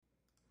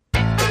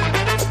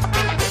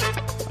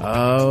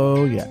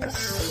Oh,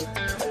 yes.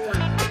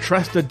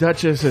 Trust the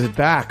Duchess is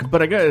back.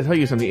 But I gotta tell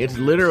you something. It's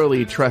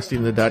literally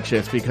trusting the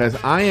Duchess because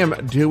I am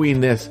doing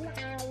this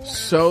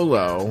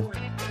solo.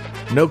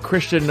 No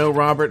Christian, no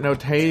Robert, no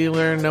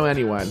Taylor, no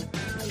anyone.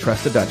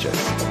 Trust the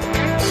Duchess.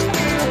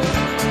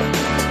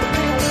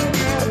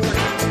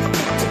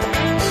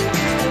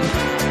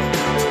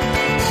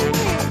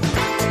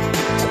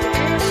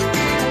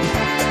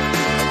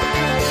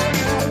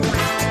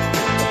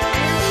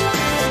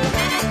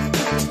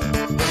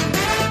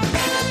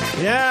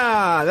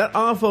 Yeah, that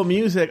awful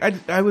music.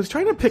 I was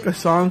trying to pick a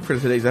song for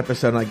today's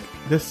episode. Like,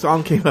 this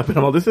song came up and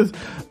I'm all, this is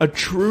a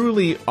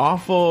truly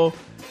awful,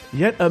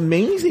 yet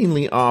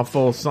amazingly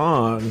awful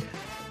song.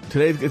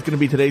 It's going to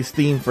be today's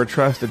theme for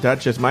Trust the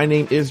Duchess. My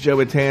name is Joe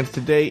Batanz.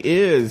 Today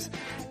is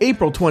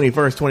April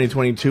 21st,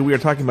 2022. We are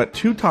talking about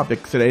two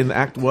topics today. In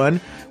Act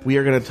 1, we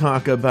are going to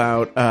talk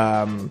about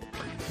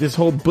this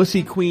whole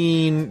Bussy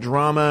Queen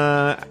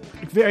drama,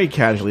 very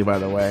casually, by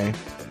the way.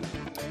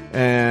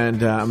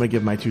 And I'm going to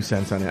give my 2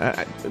 cents on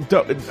it.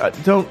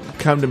 Don't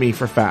come to me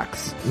for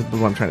facts, is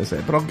what I'm trying to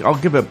say. But I'll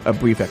give a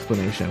brief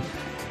explanation.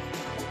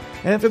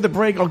 And after the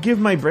break, I'll give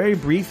my very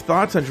brief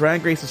thoughts on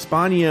Drag Race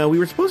España. We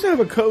were supposed to have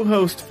a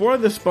co-host for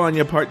the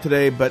España part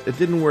today, but it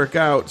didn't work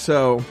out.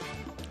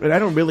 And I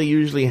don't really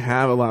usually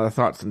have a lot of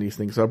thoughts on these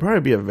things, so it'll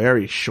probably be a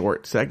very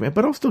short segment,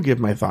 but I'll still give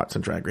my thoughts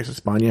on Drag Race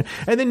España.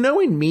 And then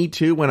knowing me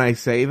too, when I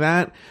say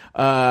that,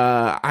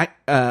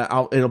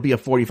 it'll be a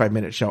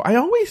 45-minute show. I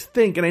always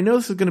think, and I know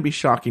this is going to be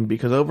shocking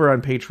because over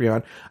on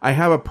Patreon, I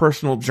have a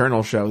personal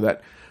journal show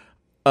that,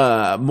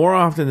 more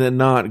often than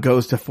not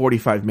goes to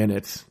 45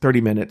 minutes,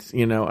 30 minutes,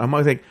 you know. I'm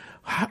always like,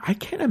 I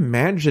can't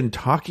imagine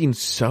talking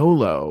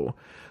solo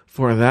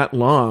for that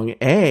long,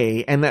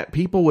 and that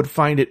people would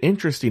find it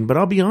interesting. But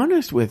I'll be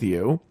honest with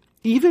you,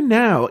 even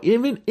now,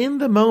 even in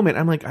the moment,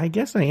 I'm like, I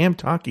guess I am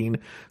talking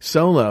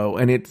solo,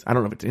 and I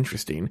don't know if it's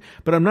interesting,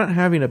 but I'm not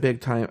having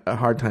a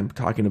hard time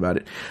talking about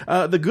it.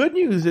 The good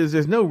news is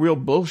there's no real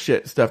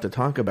bullshit stuff to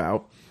talk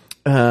about.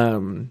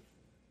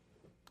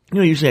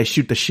 Usually I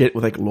shoot the shit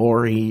with like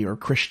Lori or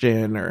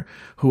Christian or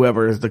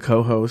whoever is the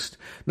co-host.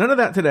 None of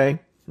that today.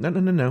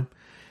 No.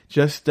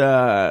 Just,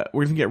 we're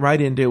going to get right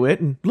into it.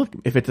 And look,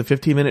 if it's a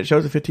 15-minute show,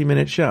 it's a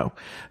 15-minute show.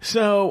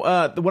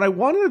 So, what I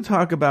wanted to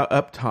talk about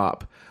up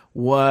top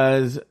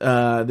was,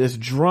 this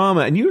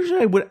drama. And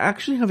usually I would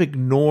actually have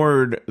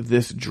ignored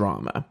this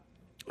drama.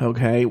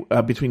 Okay.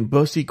 Between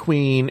Bussy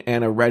Queen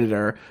and a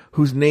Redditor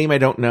whose name I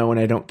don't know and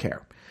I don't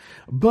care.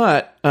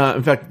 But,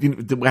 in fact,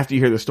 after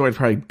you hear the story, it's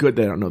probably good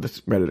that I don't know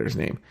this Redditor's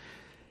name.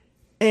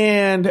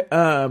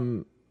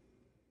 And,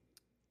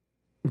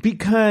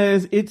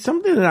 because it's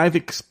something that I've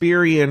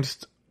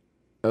experienced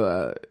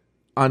on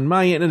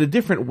my end in a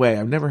different way.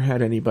 I've never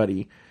had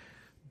anybody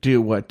do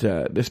what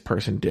this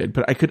person did,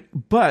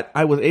 but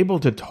I was able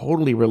to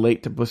totally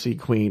relate to Bussy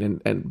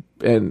Queen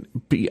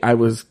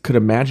could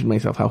imagine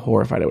myself how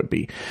horrified I would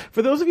be.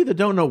 For those of you that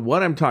don't know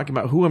what I'm talking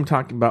about, who I'm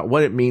talking about,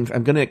 what it means,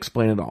 I'm going to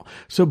explain it all.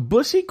 So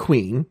Bussy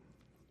Queen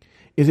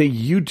is a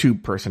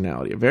YouTube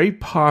personality, a very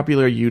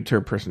popular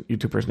YouTube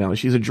personality.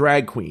 She's a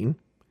drag queen.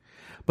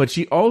 But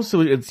she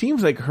also, it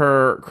seems like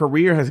her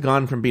career has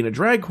gone from being a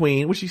drag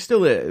queen, which she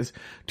still is,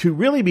 to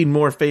really being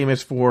more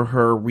famous for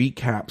her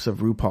recaps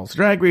of RuPaul's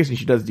Drag Race. And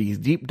she does these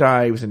deep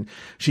dives, and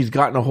she's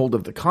gotten a hold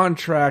of the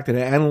contract and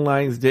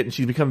analyzed it, and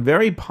she's become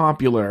very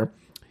popular.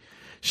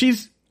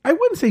 She's, I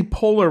wouldn't say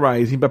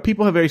polarizing, but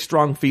people have very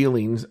strong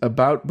feelings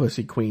about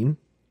Bussy Queen.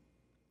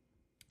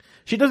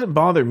 She doesn't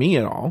bother me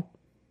at all.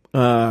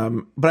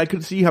 But I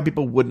could see how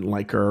people wouldn't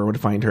like her or would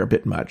find her a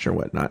bit much or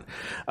whatnot.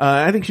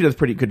 I think she does a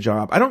pretty good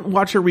job. I don't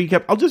watch her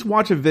recap. I'll just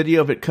watch a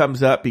video if it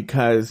comes up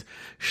because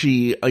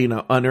she,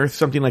 unearthed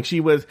something. Like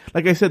she was,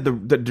 like I said,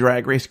 the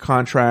Drag Race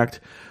contract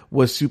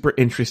was super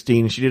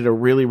interesting. She did a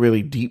really,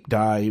 really deep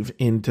dive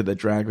into the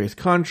Drag Race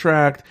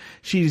contract.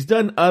 She's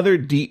done other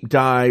deep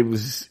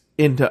dives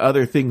into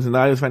other things, and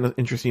I always find those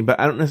interesting, but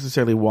I don't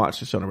necessarily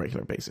watch the show on a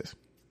regular basis.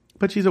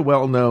 But she's a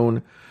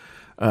well-known,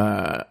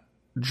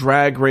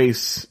 Drag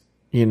Race,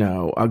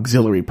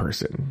 auxiliary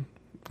person.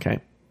 Okay.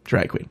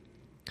 Drag queen.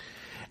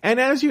 And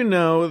as you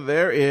know,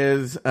 there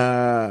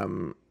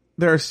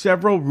are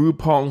several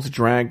RuPaul's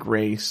Drag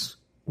Race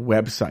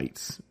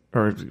websites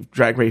or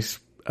Drag Race,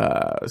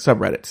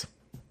 subreddits.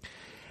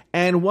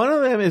 And one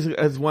of them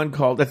is one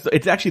called,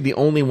 it's actually the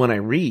only one I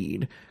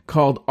read,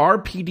 called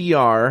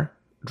RPDR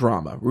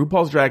Drama.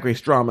 RuPaul's Drag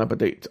Race Drama,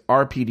 but it's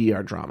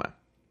RPDR Drama.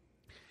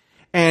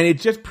 And it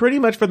just pretty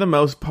much, for the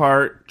most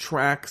part,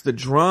 tracks the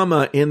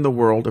drama in the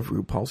world of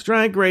RuPaul's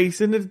Drag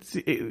Race, and it's,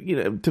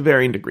 to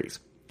varying degrees.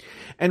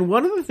 And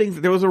one of the things,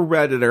 there was a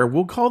Redditor,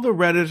 we'll call the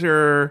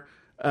Redditor,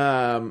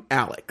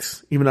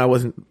 Alex, even though I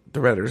wasn't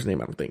the Redditor's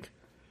name, I don't think.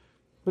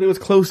 But it was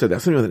close to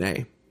that, something with an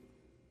A.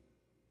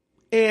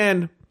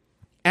 And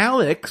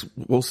Alex,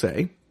 we'll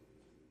say,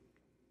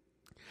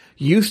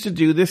 used to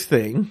do this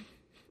thing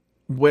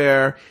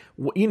where,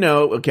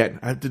 again,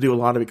 I have to do a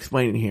lot of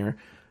explaining here.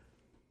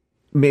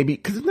 maybe,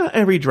 because not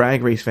every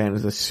Drag Race fan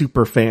is a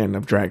super fan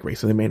of Drag Race,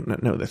 so they may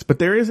not know this, but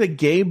there is a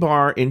gay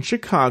bar in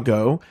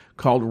Chicago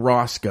called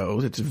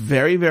Roscoe's. It's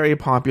very, very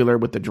popular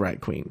with the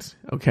drag queens,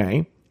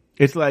 okay?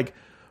 It's like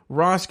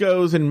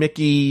Roscoe's and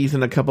Mickey's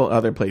and a couple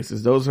other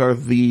places. Those are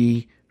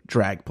the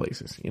drag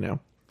places, you know?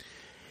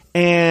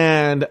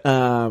 And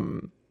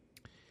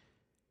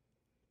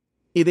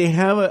they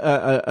have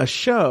a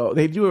show.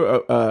 They do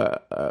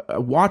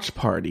a watch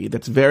party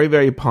that's very,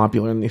 very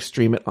popular, and they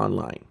stream it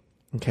online.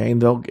 Okay,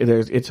 and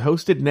it's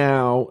hosted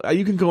now.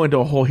 You can go into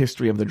a whole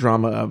history of the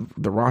drama of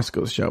the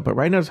Roscoe's show, but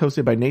right now it's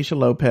hosted by Naysha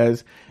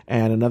Lopez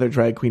and another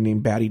drag queen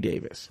named Batty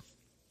Davis.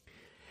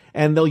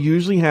 And they'll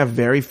usually have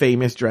very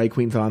famous drag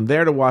queens on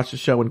there to watch the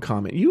show and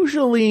comment.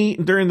 Usually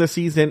during the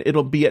season,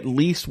 it'll be at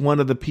least one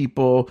of the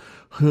people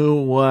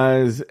who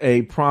was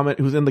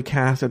who's in the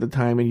cast at the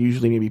time, and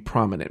usually maybe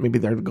prominent. Maybe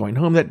they're going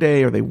home that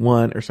day or they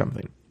won or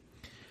something.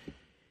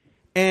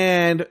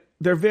 And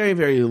they're very,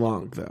 very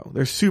long, though.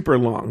 They're super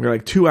long. They're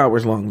like 2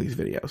 hours long, these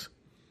videos.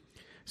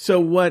 So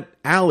what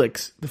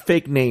Alex, the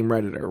fake name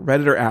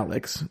Redditor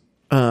Alex,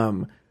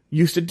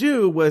 used to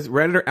do was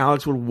Redditor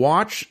Alex would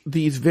watch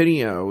these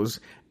videos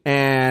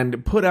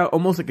and put out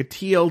almost like a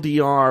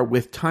TLDR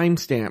with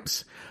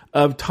timestamps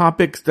of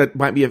topics that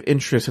might be of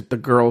interest that the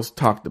girls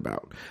talked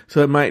about.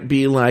 So it might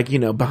be like, you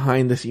know,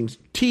 behind the scenes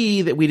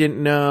tea that we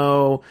didn't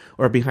know,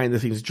 or behind the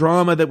scenes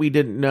drama that we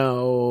didn't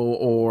know,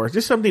 or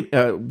just something,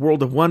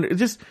 World of Wonder,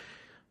 just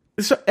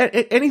so,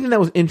 anything that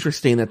was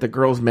interesting that the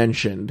girls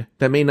mentioned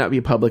that may not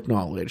be public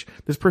knowledge.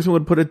 This person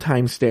would put a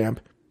timestamp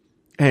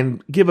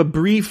and give a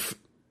brief,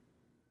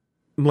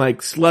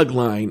 like, slug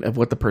line of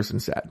what the person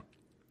said.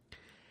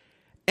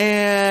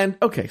 And,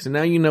 okay, so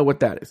now you know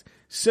what that is.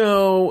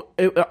 So,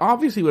 it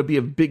obviously would be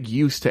of big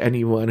use to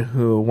anyone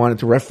who wanted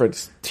to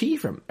reference tea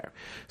from there.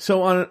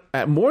 So,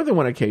 at more than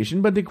one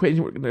occasion, but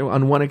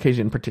on one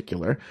occasion in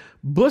particular,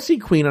 Bussy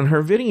Queen on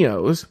her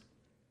videos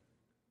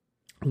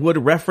would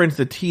reference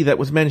the tea that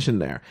was mentioned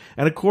there.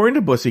 And according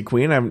to Bussy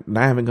Queen,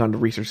 I haven't gone to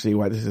research to see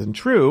why this isn't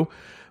true,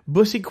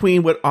 Bussy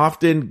Queen would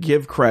often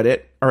give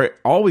credit, or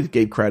always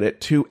gave credit,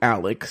 to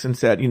Alex and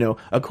said, you know,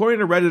 according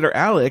to Redditor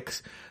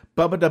Alex,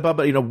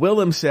 Bubba, you know,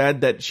 Willem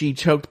said that she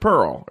choked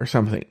Pearl or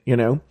something, you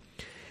know?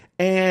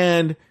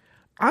 And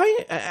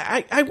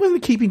I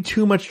wasn't keeping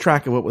too much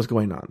track of what was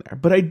going on there,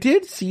 but I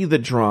did see the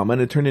drama,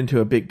 and it turned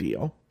into a big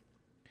deal,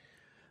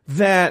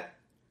 that,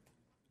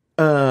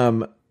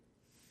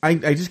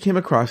 I just came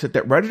across it,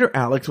 that Redditor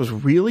Alex was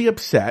really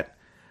upset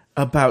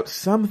about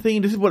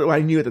something. This is what I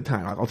knew at the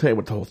time. I'll tell you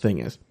what the whole thing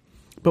is.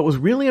 But was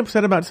really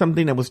upset about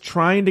something and was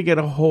trying to get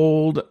a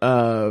hold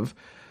of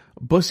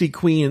Bussy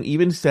Queen, and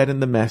even said in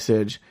the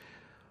message,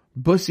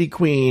 Bussy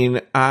Queen,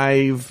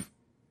 I've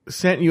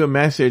sent you a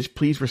message,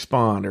 please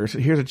respond, or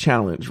here's a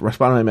challenge,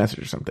 respond to my message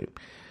or something.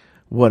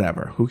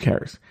 Whatever, who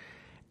cares?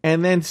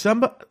 And then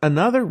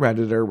another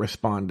Redditor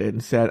responded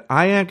and said,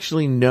 I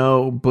actually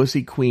know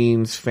Bussy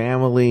Queen's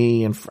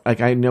family, and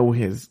like I know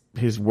his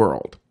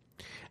world.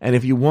 And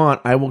if you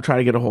want, I will try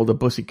to get a hold of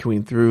Bussy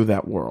Queen through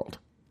that world.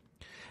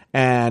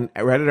 And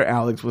Redditor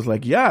Alex was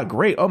like, yeah,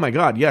 great. Oh my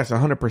God. Yes,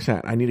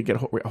 100%. I need to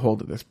get a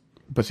hold of this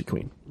Bussy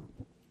Queen.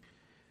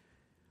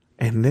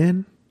 And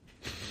then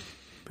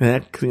the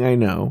next thing I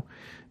know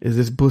is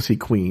this Bussy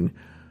Queen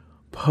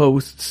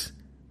posts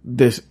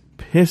this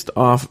pissed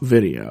off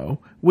video,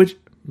 which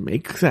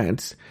makes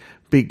sense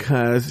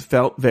because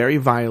felt very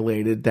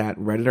violated that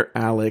Redditor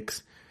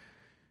Alex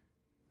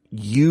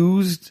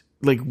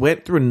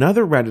went through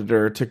another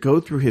Redditor to go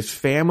through his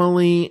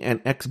family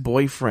and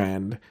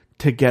ex-boyfriend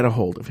to get a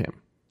hold of him.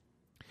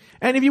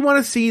 And if you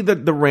want to see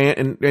the rant,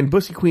 and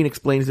Bussy Queen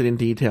explains it in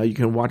detail, you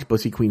can watch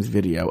Bussy Queen's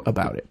video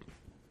about it.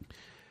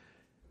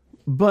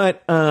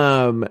 But,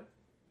 and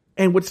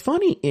what's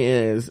funny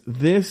is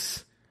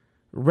this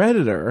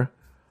Redditor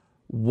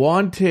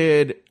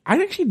wanted,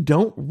 I actually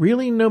don't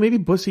really know, maybe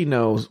Bussy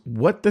knows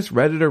what this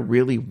Redditor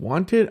really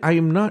wanted. I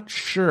am not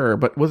sure,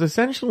 but was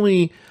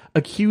essentially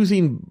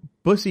accusing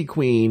Bussy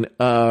Queen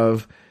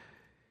of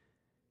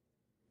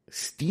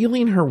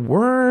stealing her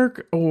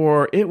work,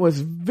 or it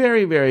was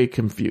very, very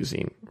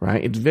confusing,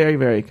 right? It's very,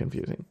 very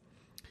confusing.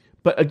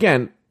 But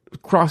again,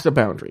 crossed a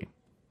boundary.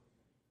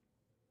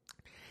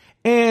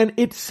 And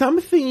it's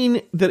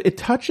something that it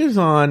touches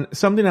on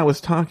something I was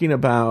talking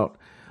about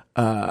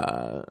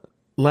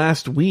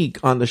last week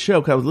on the show,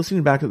 because I was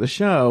listening back to the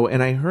show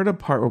and I heard a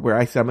part where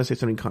I said, I'm going to say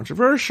something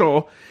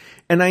controversial.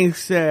 And I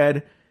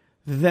said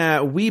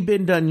that we've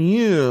been done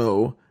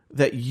you,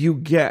 that you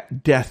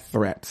get death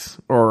threats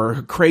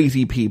or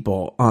crazy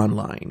people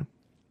online.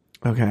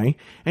 Okay.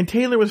 And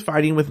Taylor was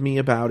fighting with me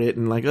about it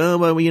and like, oh,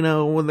 well, you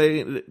know, when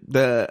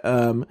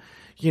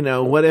you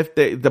know, what if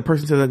the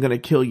person says I'm going to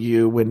kill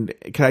you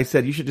cause I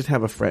said you should just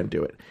have a friend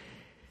do it.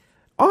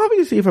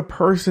 Obviously, if a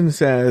person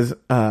says,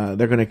 they're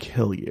going to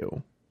kill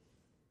you,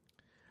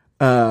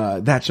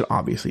 that should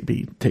obviously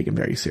be taken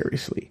very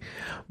seriously.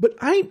 But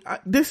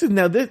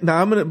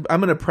now I'm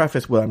going to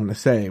preface what I'm going to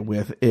say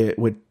with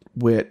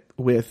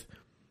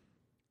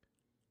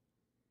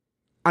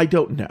I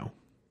don't know.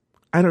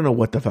 I don't know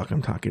what the fuck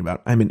I'm talking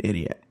about. I'm an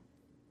idiot.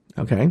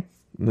 Okay?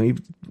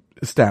 We've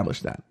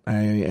established that. I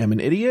am an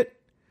idiot.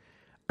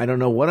 I don't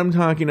know what I'm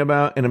talking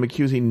about, and I'm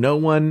accusing no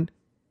one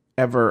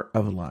ever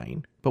of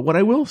lying. But what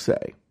I will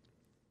say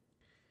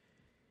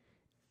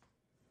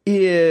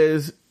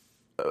is,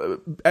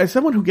 as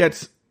someone who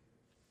gets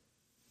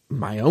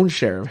my own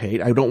share of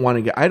hate, I don't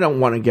want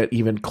to get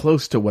even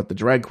close to what the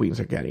drag queens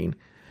are getting.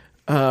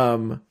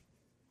 And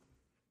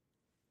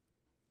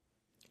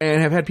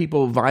have had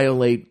people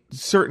violate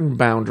certain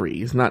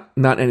boundaries, not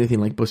anything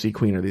like Bussy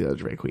Queen or the other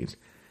drag queens.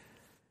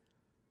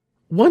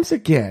 Once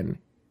again,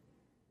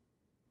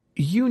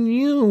 you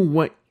knew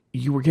what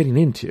you were getting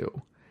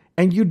into,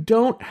 and you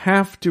don't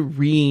have to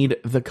read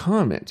the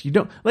comments. You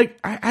don't, like,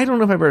 I don't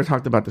know if I've ever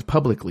talked about this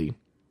publicly,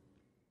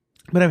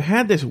 but I've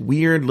had this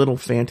weird little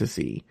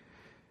fantasy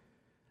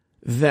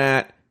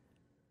that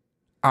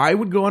I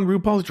would go on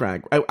RuPaul's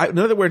Drag. In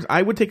other words,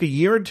 I would take a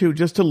year or two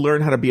just to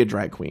learn how to be a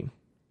drag queen.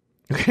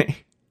 Okay.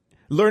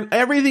 Learn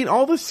everything,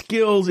 all the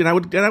skills, and I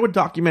would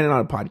document it on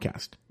a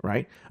podcast,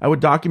 right? I would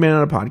document it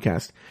on a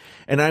podcast,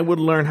 and I would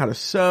learn how to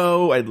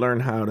sew. I'd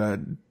learn how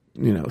to,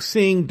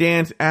 sing,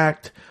 dance,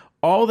 act,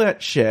 all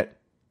that shit.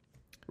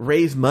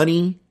 Raise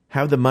money,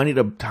 have the money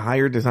to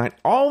hire, design,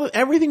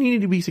 everything you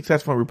need to be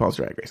successful in RuPaul's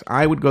Drag Race.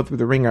 I would go through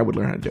the ring. I would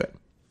learn how to do it,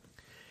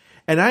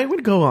 and I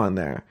would go on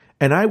there,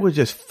 and I would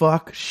just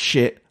fuck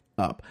shit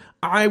up.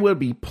 I would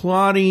be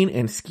plotting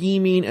and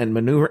scheming and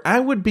maneuver. I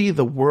would be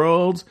the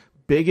world's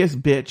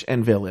biggest bitch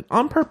and villain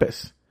on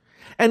purpose.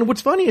 And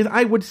what's funny is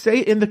I would say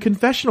in the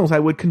confessionals, I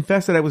would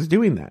confess that I was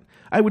doing that.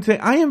 I would say,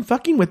 I am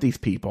fucking with these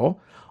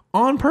people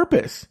on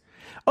purpose.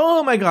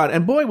 Oh my God.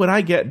 And boy, would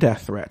I get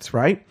death threats,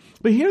 right?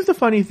 But here's the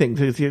funny thing.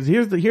 Here's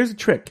the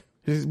trick.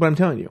 This is what I'm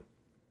telling you.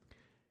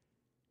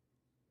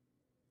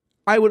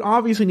 I would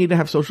obviously need to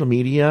have social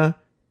media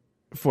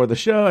for the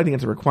show. I think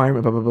it's a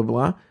requirement, blah, blah, blah,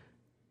 blah.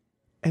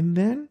 And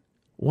then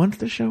once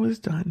the show is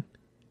done,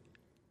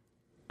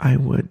 I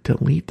would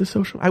delete the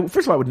social.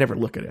 First of all, I would never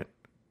look at it.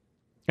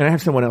 And I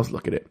have someone else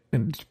look at it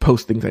and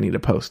post things I need to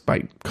post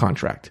by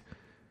contract.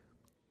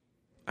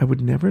 I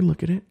would never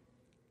look at it.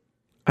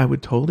 I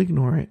would totally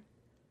ignore it.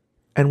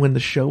 And when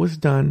the show was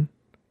done,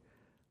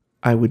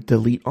 I would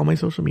delete all my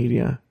social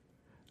media.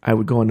 I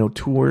would go on no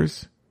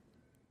tours.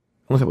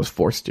 Unless I was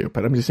forced to.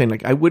 But I'm just saying,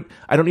 like, I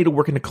don't need to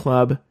work in a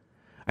club.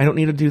 I don't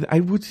need to do that. I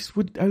would just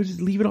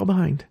leave it all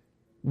behind.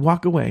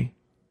 Walk away.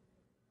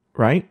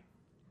 Right?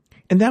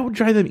 And that would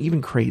drive them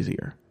even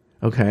crazier.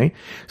 Okay?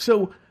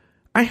 So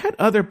I had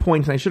other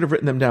points, and I should have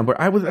written them down, where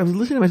I was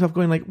listening to myself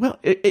going like, well,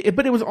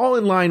 but it was all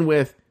in line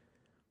with,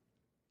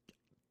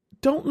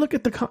 don't look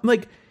at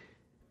the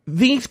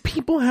these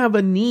people have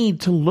a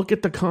need to look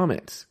at the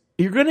comments.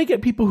 You're going to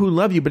get people who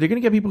love you, but you're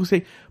going to get people who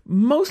say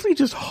mostly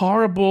just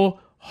horrible,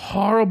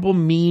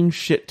 mean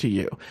shit to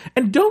you.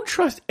 And don't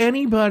trust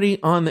anybody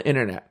on the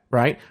internet,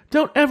 right?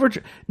 Don't ever,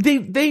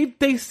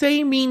 they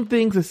say mean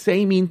things,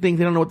 They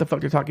don't know what the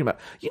fuck they're talking about.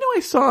 I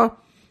saw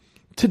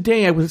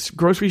today, I was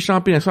grocery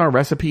shopping. I saw a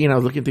recipe and I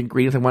was looking at the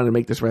ingredients. I wanted to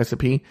make this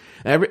recipe.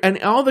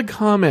 And all the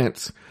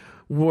comments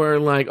were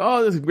like,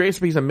 oh, this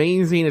recipe is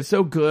amazing. It's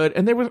so good.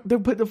 And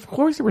but of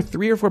course there were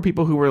 3 or 4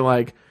 people who were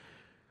like,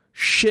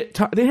 shit.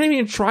 They hadn't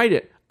even tried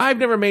it. I've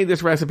never made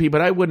this recipe,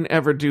 but I wouldn't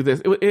ever do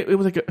this. It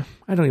was like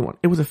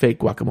it was a fake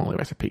guacamole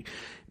recipe.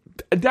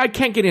 I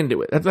can't get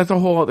into it. That's a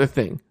whole other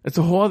thing.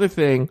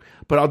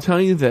 But I'll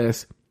tell you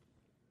this.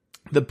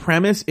 The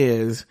premise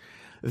is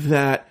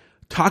that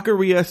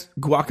taqueria's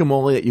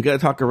guacamole that you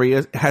get at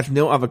taqueria's has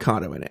no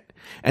avocado in it.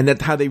 And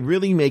that's how they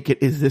really make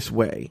it is this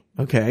way.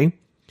 Okay.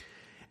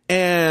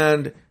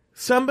 And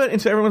so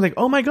everyone's like,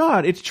 oh my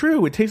God, it's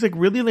true. It tastes like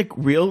really like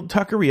real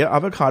taqueria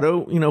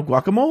avocado,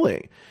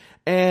 guacamole.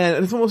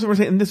 And this almost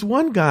saying, and this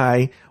one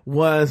guy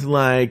was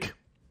like,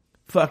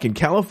 fucking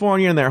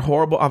California and their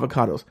horrible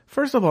avocados.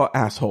 First of all,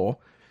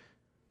 asshole,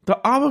 the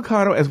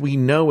avocado as we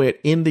know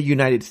it in the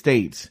United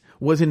States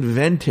was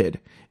invented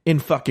in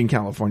fucking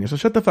California. So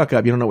shut the fuck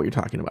up. You don't know what you're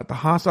talking about. The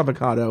Haas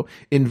avocado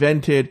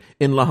invented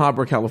in La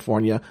Habra,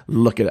 California.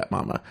 Look it up,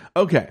 mama.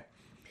 Okay.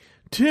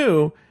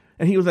 2,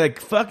 and he was like,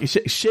 fuck,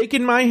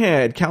 shaking my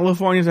head.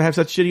 Californians have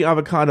such shitty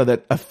avocado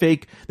that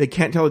they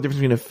can't tell the difference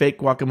between a fake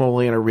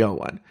guacamole and a real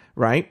one.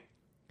 Right?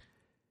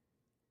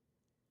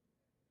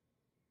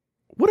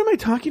 What am I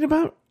talking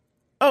about?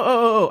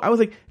 Oh. I was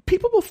like,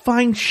 people will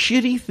find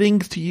shitty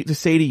things to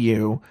say to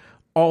you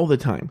all the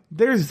time.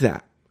 There's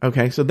that.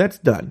 Okay, so that's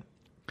done.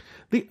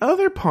 The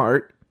other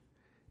part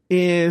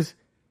is,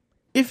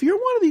 if you're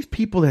one of these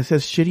people that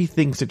says shitty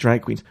things to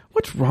drag queens,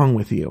 what's wrong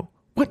with you?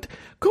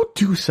 Go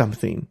do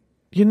something.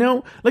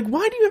 Like,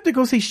 why do you have to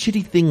go say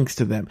shitty things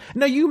to them?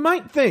 Now, you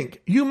might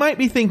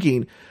be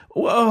thinking,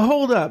 well,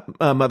 hold up,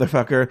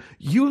 motherfucker.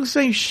 You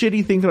say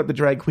shitty things about the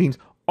drag queens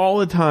all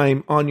the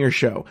time on your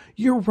show.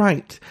 You're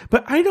right.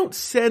 But I don't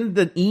send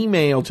an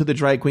email to the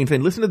drag queen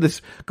saying, listen to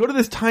this, go to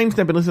this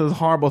timestamp and listen to this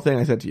horrible thing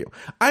I said to you.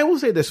 I will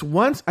say this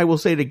once. I will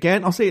say it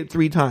again. I'll say it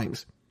 3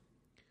 times.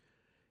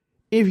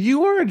 If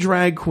you are a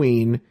drag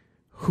queen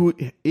who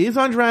is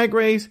on Drag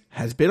Race,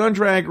 has been on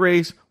Drag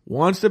Race,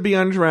 wants to be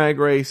on Drag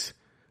Race,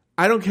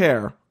 I don't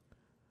care.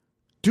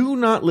 Do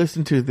not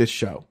listen to this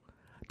show.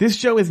 This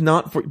show is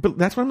not for, but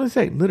that's what I'm going to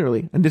say,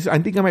 literally. And I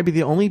think I might be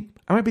the only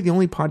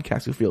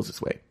podcast who feels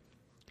this way.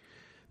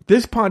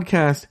 This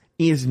podcast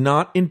is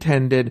not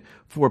intended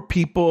for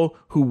people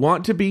who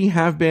want to be,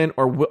 have been,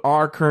 or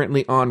are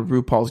currently on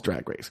RuPaul's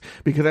Drag Race.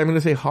 Because I'm going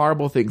to say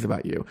horrible things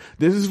about you.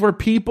 This is for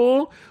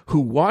people who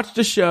watch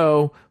the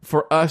show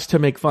for us to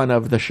make fun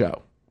of the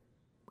show.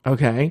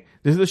 Okay?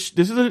 This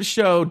is a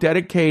show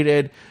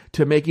dedicated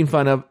to making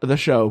fun of the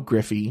show,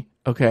 Griffey.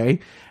 Okay?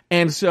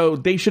 And so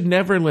they should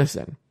never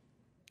listen.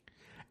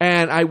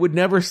 And I would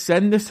never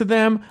send this to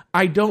them.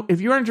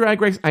 If you're on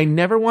Drag Race, I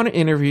never want to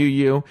interview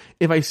you.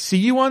 If I see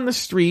you on the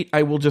street,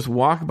 I will just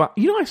walk by.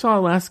 You know, I saw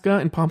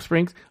Alaska in Palm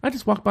Springs. I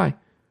just walked by. I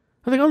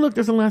was like, oh, look,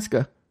 there's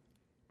Alaska.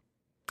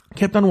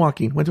 Kept on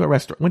walking. Went to a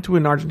restaurant. Went to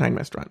an Argentine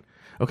restaurant.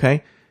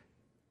 Okay?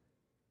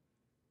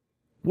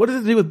 What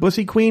does it do with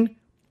Bussy Queen?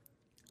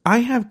 I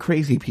have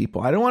crazy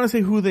people. I don't want to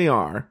say who they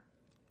are.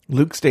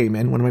 Luke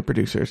Stamen, one of my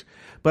producers.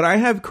 But I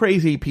have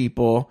crazy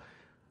people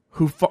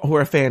who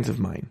are fans of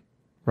mine.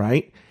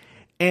 Right?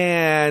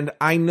 And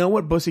I know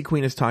what Bussy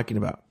Queen is talking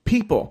about.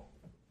 People,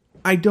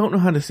 I don't know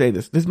how to say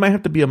this. This might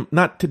have to be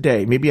not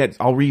today. Maybe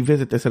I'll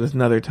revisit this at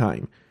another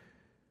time.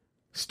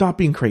 Stop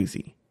being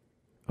crazy.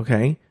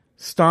 Okay?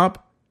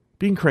 Stop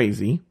being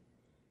crazy.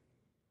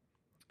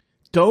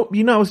 I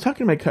was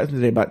talking to my cousin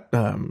today about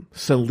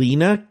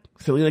Selena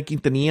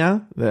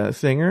Quintanilla, the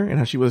singer, and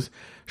how she was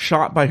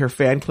shot by her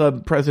fan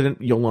club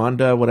president,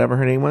 Yolanda, whatever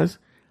her name was.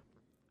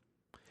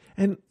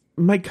 And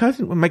my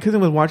cousin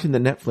was watching the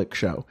Netflix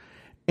show,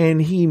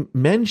 and he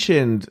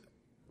mentioned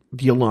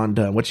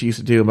Yolanda, what she used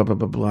to do, blah, blah,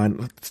 blah, blah,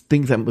 and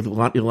things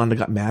that Yolanda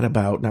got mad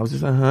about. And I was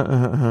just,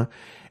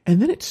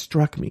 And then it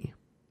struck me.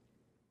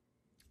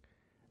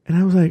 And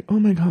I was like, oh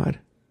my God.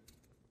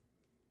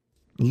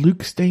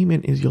 Luke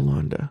Stamen is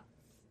Yolanda.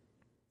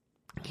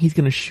 He's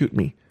going to shoot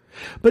me.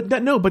 And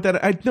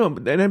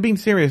I'm being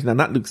serious now,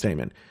 not Luke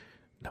Stamen.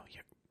 No,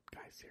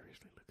 guys,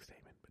 seriously, Luke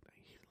Stamen, but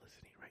he's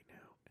listening right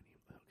now, and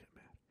he'll get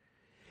mad.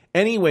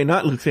 Anyway,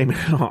 not Luke Stamen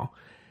at all.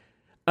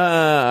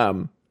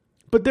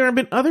 But there have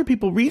been other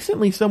people.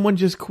 Recently, someone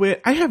just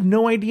quit. I have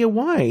no idea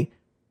why.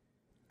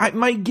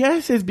 My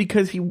guess is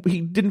because he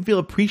didn't feel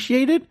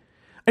appreciated.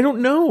 I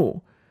don't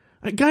know.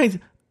 Guys,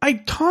 I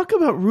talk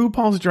about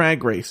RuPaul's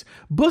Drag Race.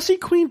 Bussy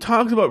Queen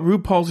talks about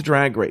RuPaul's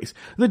Drag Race.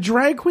 The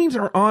drag queens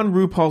are on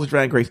RuPaul's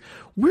Drag Race.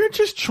 We're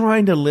just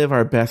trying to live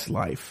our best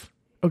life.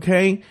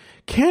 Okay?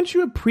 Can't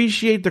you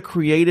appreciate the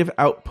creative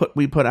output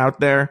we put out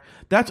there?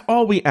 That's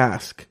all we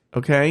ask.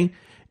 Okay?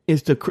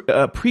 Is to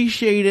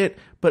appreciate it,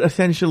 but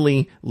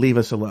essentially leave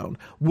us alone.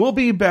 We'll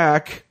be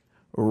back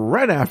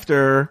right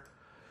after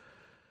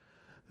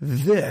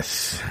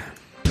this.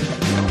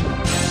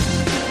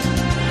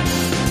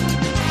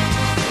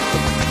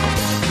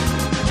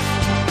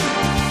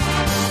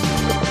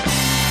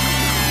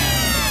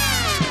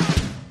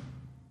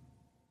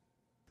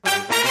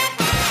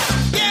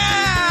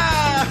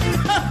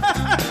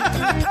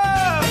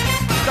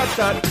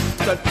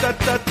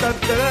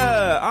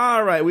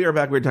 All right, we are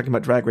back. We're talking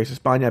about Drag Race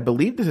España. I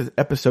believe this is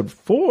episode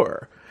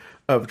 4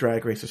 of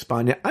Drag Race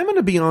España. I'm going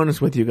to be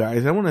honest with you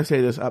guys. I want to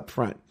say this up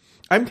front.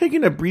 I'm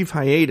taking a brief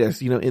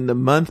hiatus, in the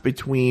month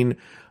between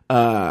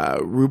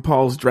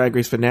RuPaul's Drag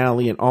Race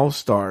finale and All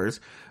Stars.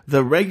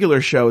 The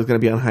regular show is going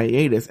to be on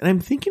hiatus, and I'm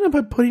thinking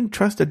about putting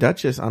Trust the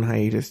Duchess on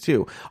hiatus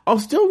too. I'll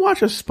still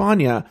watch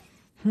España.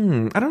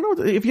 I don't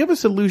know. If you have a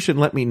solution,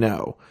 let me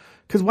know.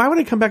 Because why would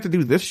I come back to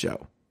do this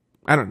show?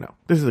 I don't know.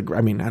 I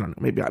don't know.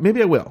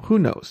 Maybe I will. Who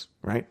knows,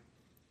 right?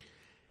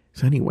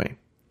 So anyway,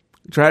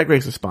 Drag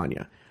Race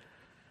España.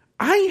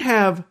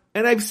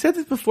 And I've said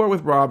this before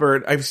with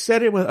Robert. I've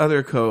said it with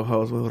other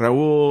co-hosts, with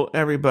Raul,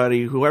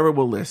 everybody, whoever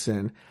will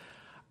listen.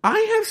 I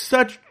have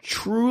such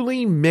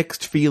truly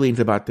mixed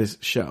feelings about this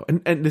show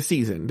and this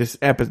season, this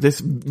episode,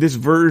 this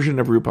version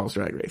of RuPaul's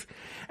Drag Race.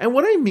 And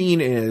what I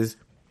mean is,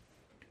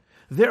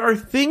 there are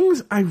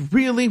things I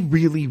really,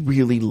 really,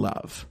 really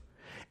love.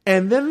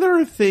 And then there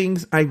are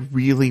things I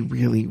really,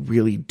 really,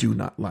 really do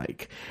not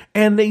like.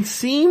 And they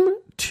seem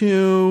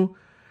to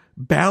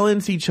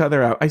balance each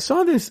other out. I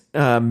saw this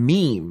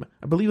meme.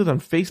 I believe it was on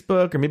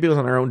Facebook, or maybe it was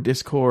on our own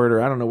Discord, or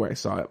I don't know where I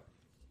saw it.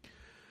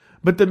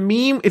 But the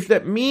meme,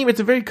 it's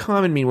a very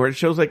common meme where it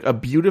shows like a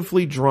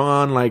beautifully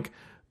drawn, like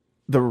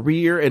the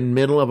rear and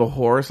middle of a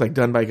horse, like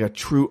done by like a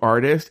true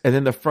artist. And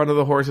then the front of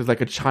the horse is like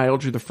a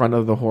child drew the front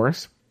of the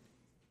horse.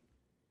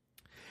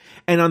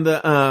 And on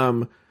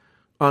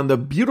the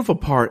beautiful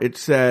part, it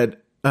said,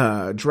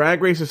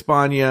 Drag Race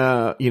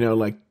España,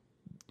 like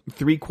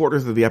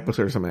 3/4 of the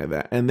episode or something like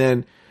that. And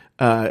then,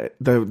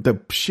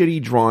 the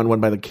shitty drawn one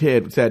by the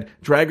kid said,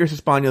 Drag Race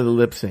España, the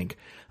lip sync.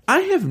 I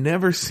have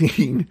never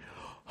seen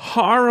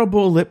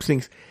horrible lip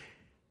syncs.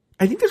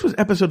 I think this was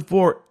episode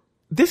 4.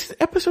 This is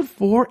episode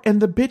 4,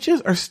 and the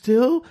bitches are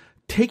still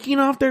taking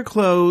off their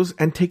clothes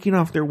and taking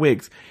off their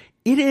wigs.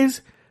 It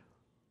is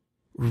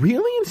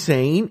really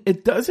insane.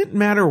 It doesn't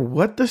matter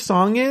what the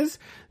song is.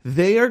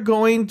 They are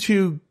going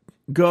to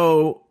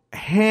go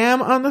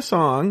ham on the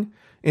song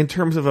in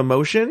terms of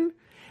emotion,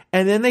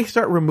 And then they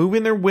start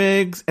removing their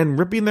wigs and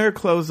ripping their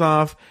clothes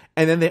off.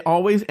 And then they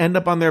always end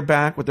up on their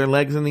back with their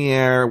legs in the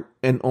air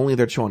and only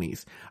their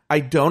chonies. I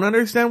don't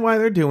understand why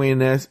they're doing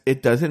this.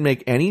 It doesn't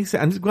make any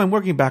sense. I'm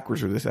working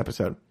backwards for this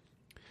episode.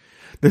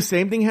 The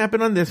same thing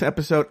happened on this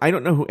episode. I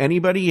don't know who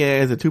anybody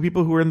is. The two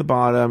people who are in the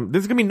bottom.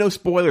 There's going to be no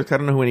spoilers. I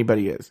don't know who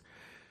anybody is.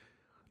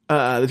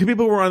 The two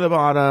people who were on the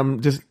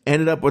bottom just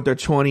ended up with their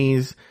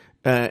chonies.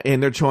 In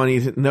their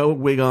 20s, no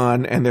wig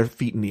on, and their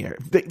feet in the air.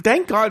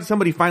 Thank God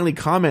somebody finally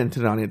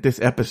commented on it this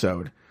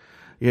episode.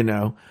 You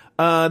know,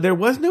 there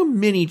was no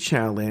mini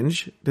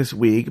challenge this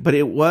week, but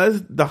it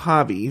was the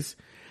Javis,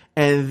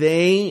 and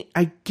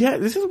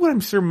this is what I'm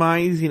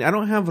surmising. I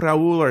don't have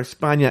Raul or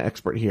España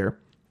expert here,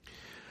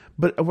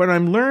 but what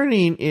I'm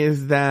learning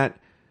is that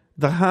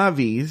the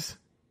Javis,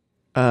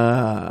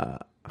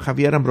 Javier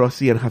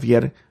Ambrosi and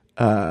Javier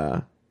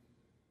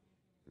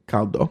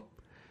Caldo,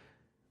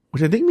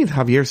 which I think means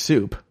Javier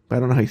Soup, but I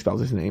don't know how he spells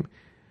his name.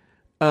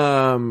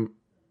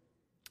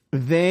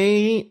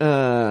 They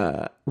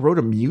wrote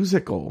a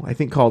musical, I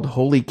think, called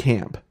Holy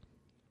Camp.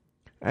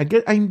 I'm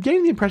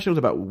getting the impression it was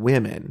about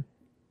women,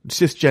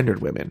 cisgendered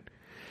women,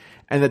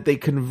 and that they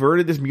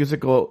converted this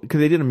musical, because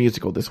they did a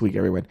musical this week,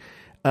 everyone,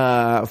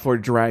 for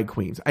drag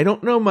queens. I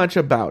don't know much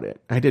about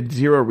it. I did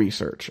zero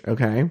research,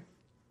 okay?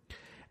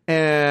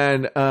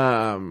 And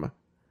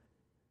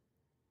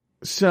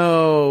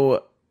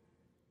so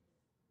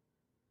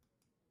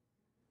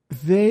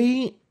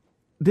they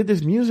did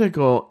this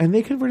musical, and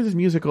they converted this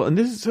musical, and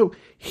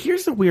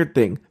here's the weird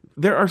thing.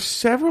 Okay,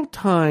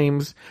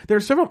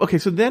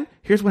 so then,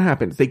 here's what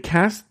happens. They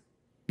cast,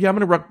 I'm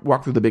going to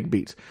walk through the big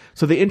beats.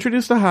 So they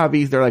introduced the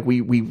Javis, they're like,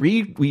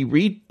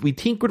 we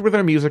tinkered with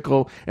our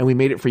musical, and we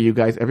made it for you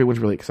guys, everyone's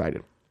really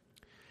excited.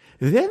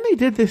 Then they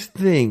did this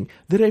thing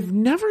that I've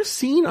never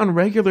seen on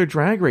regular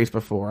Drag Race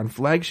before, on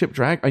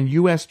on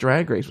US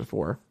Drag Race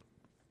before.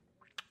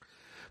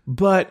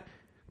 But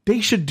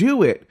they should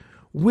do it,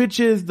 which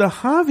is the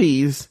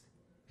Javis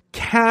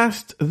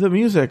cast the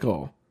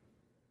musical.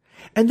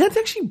 And that's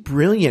actually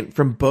brilliant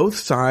from both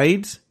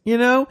sides, you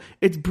know?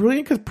 It's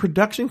brilliant because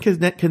production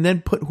can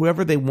then put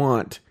whoever they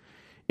want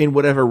in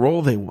whatever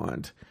role they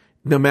want,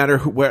 no matter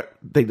what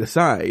they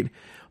decide.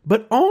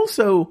 But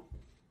also,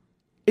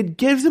 it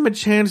gives them a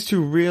chance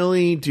to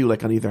really do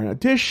like either an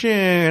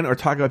audition or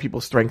talk about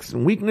people's strengths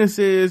and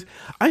weaknesses.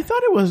 I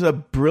thought it was a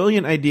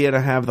brilliant idea to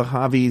have the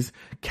Javis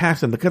cast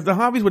them, because the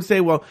Javis would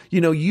say, well,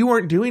 you know, you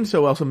aren't doing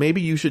so well, so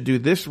maybe you should do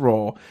this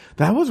role.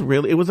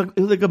 It was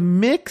like a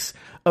mix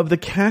of the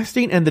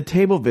casting and the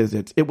table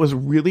visits. It was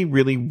really,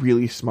 really,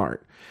 really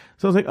smart.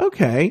 So I was like,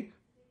 okay,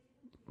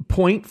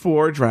 point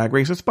for Drag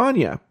Race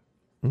España.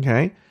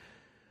 Okay.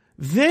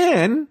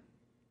 Then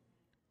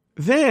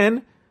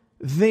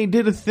they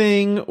did a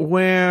thing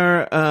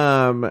where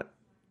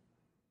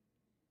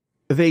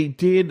they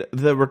did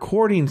the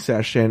recording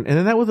session, and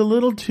then that was a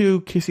little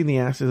too kissing the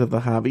asses of the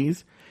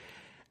Javis.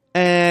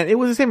 And it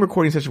was the same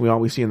recording session we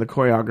always see in the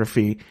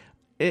choreography.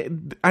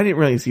 I didn't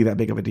really see that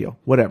big of a deal.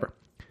 Whatever.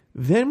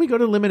 Then we go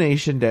to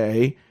Elimination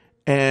Day,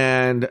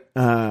 and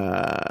one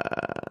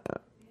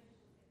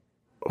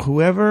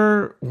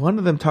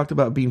of them talked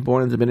about being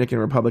born in the Dominican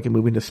Republic and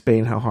moving to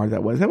Spain, how hard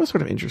that was. That was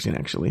sort of interesting,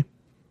 actually.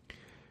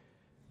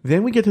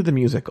 Then we get to the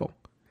musical.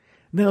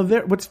 Now,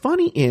 what's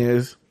funny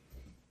is,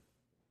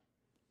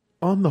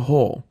 on the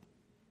whole,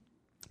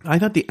 I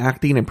thought the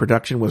acting and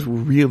production was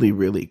really,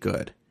 really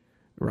good.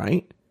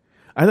 Right?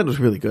 I thought it was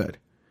really good.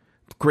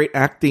 Great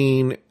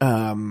acting,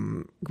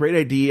 great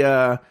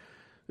idea,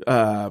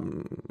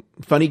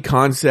 funny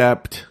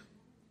concept,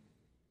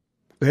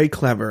 very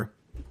clever,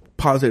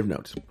 positive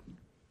notes.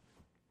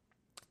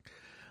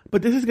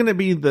 But this is going to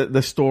be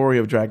the story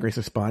of Drag Race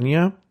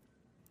España.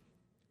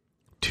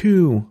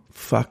 Too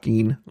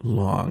fucking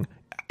long.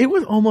 It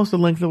was almost the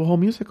length of a whole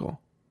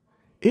musical.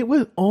 It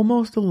was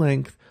almost the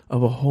length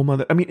of a whole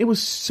mother. I mean, it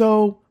was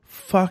so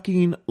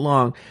fucking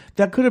long.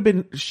 That could have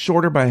been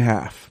shorter by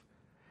half.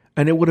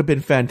 And it would have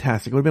been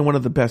fantastic. It would have been one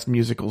of the best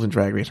musicals in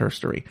Drag Race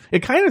history.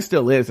 It kind of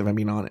still is, if I'm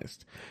being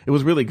honest. It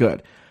was really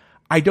good.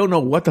 I don't know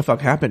what the fuck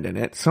happened in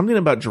it. Something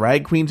about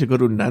drag queens who go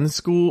to nun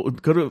school,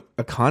 go to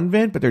a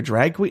convent, but they're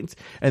drag queens.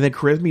 And then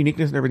charisma,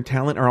 uniqueness, nerve, and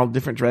talent are all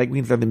different drag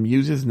queens. They're the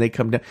muses and they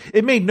come down.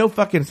 It made no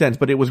fucking sense,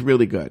 but it was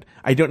really good.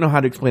 I don't know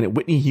how to explain it.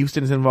 Whitney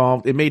Houston's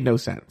involved. It made no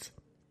sense.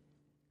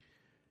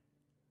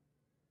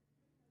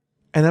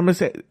 And I'm going to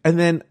say, and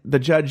then the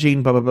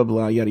judging, blah, blah, blah,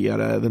 blah, yada,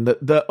 yada. Then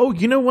oh,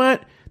 you know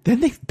what? Then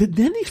these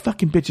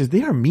fucking bitches,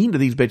 they are mean to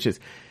these bitches.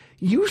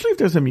 Usually if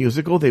there's a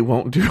musical, they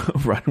won't do a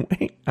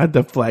runway at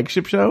the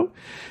flagship show.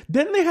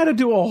 Then they had to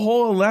do a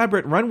whole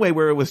elaborate runway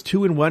where it was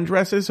 2-in-1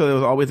 dresses, so there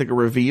was always like a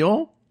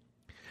reveal.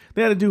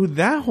 They had to do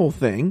that whole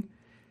thing.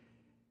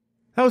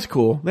 That was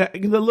cool.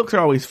 The looks are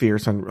always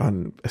fierce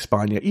on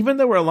España, even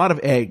though there were a lot of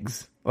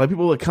eggs. A lot of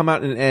people would come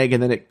out in an egg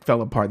and then it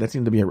fell apart. That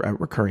seemed to be a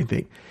recurring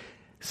thing.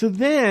 So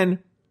then,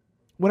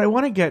 what I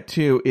want to get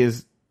to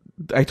is,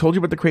 I told you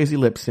about the crazy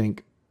lip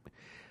sync,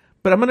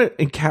 but I'm going to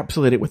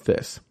encapsulate it with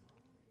this.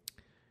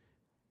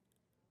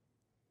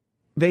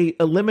 They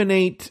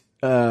eliminate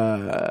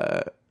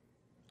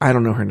I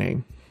don't know her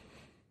name.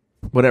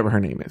 Whatever her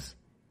name is.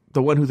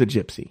 The one who's a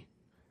gypsy.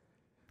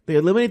 They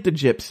eliminate the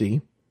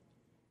gypsy.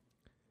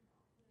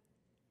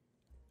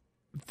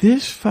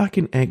 This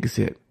fucking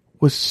exit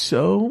was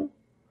so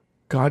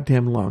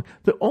goddamn long.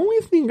 The only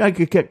thing I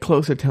could get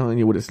close to telling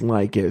you what it's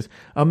like is,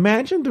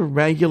 imagine the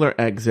regular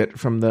exit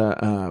from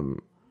the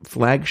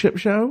flagship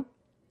show,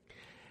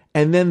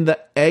 and then the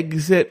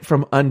exit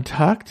from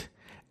Untucked,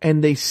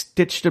 and they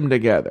stitched them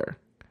together.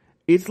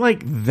 It's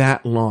like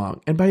that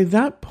long. And by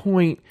that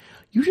point,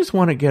 you just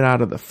want to get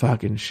out of the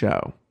fucking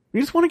show. You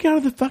just want to get out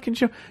of the fucking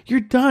show. You're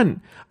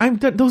done. I'm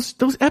done.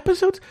 Those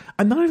episodes,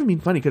 I'm not even being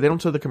funny because they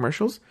don't show the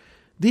commercials.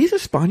 These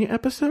España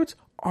episodes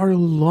are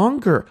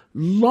longer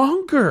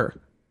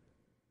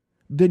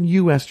than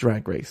US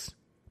Drag Race.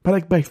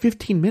 By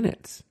 15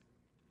 minutes.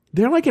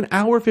 They're like an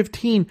hour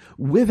 15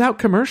 without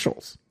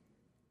commercials.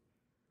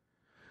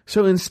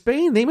 So in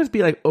Spain, they must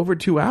be like over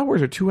 2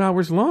 hours or 2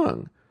 hours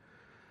long.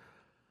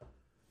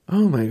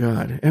 Oh my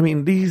God. I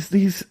mean,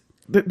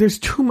 there's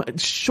too much.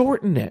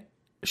 Shorten it.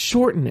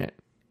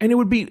 And it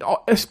would be,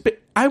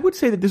 I would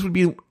say that this would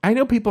be, I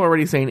know people are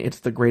already saying it's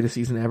the greatest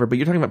season ever, but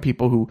you're talking about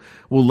people who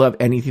will love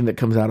anything that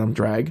comes out on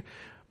drag.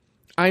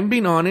 I'm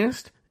being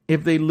honest,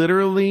 if they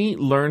literally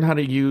learn how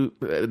to use,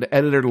 the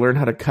editor learn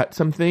how to cut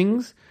some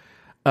things,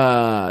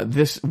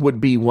 this would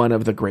be one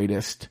of the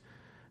greatest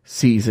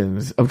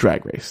seasons of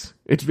Drag Race.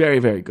 It's very,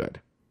 very good.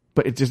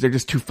 But they're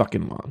just too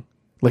fucking long.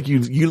 Like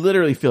you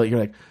literally feel it, you're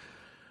like,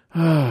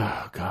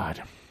 oh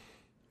God.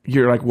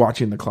 You're like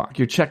watching the clock.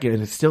 You're checking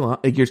and it's still on.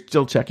 You're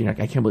still checking. Like,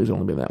 I can't believe it's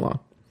only been that long.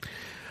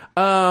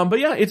 But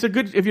yeah, it's a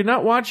good, if you're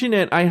not watching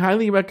it, I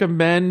highly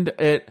recommend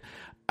it.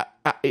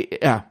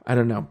 I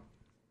don't know.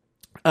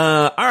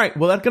 All right.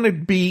 Well, that's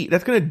going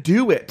to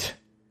do it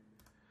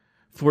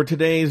for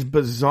today's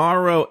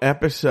Bizarro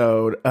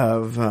episode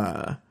of,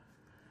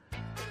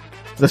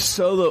 the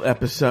solo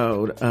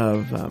episode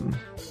of,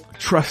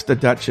 Trust the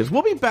Duchess.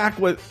 We'll be back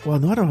with, well,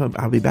 no, I don't know.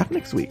 I'll be back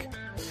next week.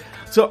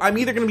 So I'm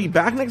either going to be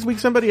back next week,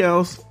 somebody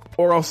else,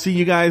 or I'll see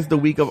you guys the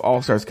week of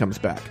All Stars comes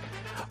back.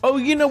 Oh,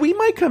 we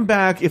might come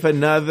back if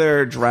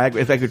another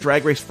if like a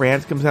Drag Race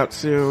France comes out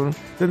soon.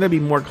 Then there'll be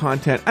more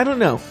content. I don't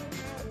know.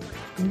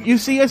 You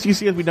see us,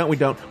 we don't.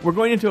 We're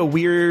going into a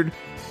weird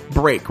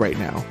break right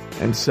now.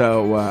 And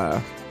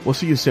so, we'll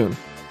see you soon.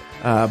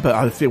 But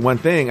I'll say one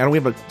thing. We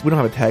don't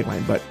have a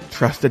tagline, but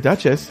trust the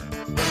Duchess.